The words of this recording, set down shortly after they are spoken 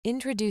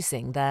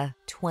Introducing the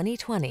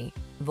 2020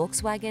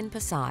 Volkswagen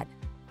Passat.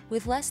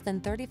 With less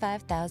than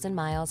 35,000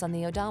 miles on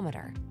the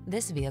odometer,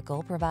 this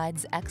vehicle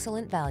provides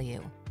excellent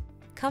value.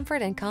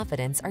 Comfort and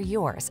confidence are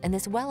yours in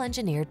this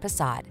well-engineered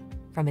Passat.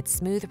 From its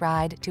smooth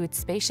ride to its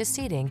spacious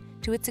seating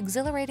to its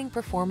exhilarating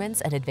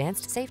performance and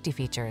advanced safety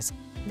features,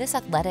 this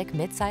athletic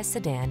midsize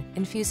sedan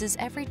infuses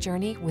every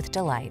journey with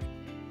delight.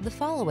 The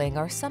following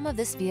are some of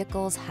this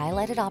vehicle's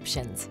highlighted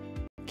options: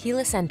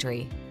 keyless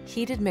entry,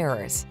 heated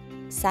mirrors,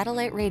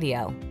 satellite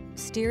radio,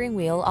 steering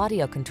wheel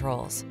audio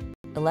controls,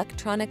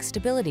 electronic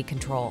stability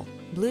control,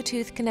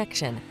 Bluetooth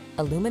connection,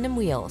 aluminum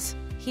wheels,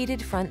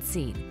 heated front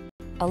seat,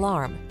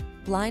 alarm,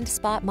 blind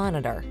spot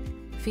monitor.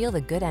 Feel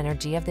the good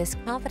energy of this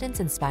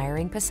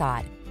confidence-inspiring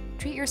Passat.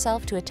 Treat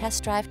yourself to a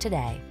test drive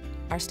today.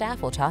 Our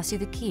staff will toss you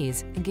the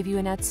keys and give you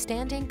an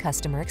outstanding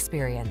customer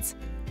experience.